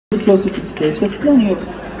Closer to the stage. There's plenty of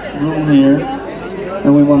room here,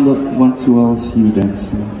 and we want to all see you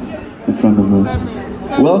dancing in front of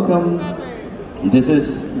us. Welcome. This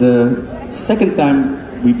is the second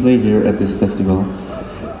time we play here at this festival,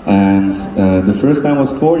 and the first time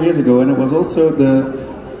was 4 years ago, and it was also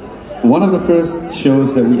one of the first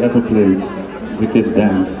shows that we ever played with this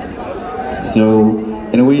band. So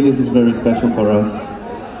in a way, this is very special for us.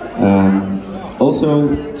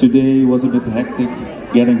 Also, today was a bit hectic.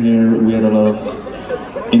 Getting here, we had a lot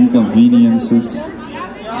of inconveniences,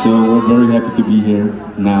 so we're very happy to be here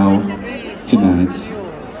now, tonight,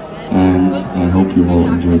 and I hope you all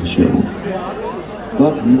enjoy the show.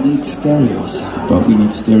 But we need stereo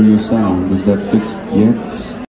sound. Is that fixed yet?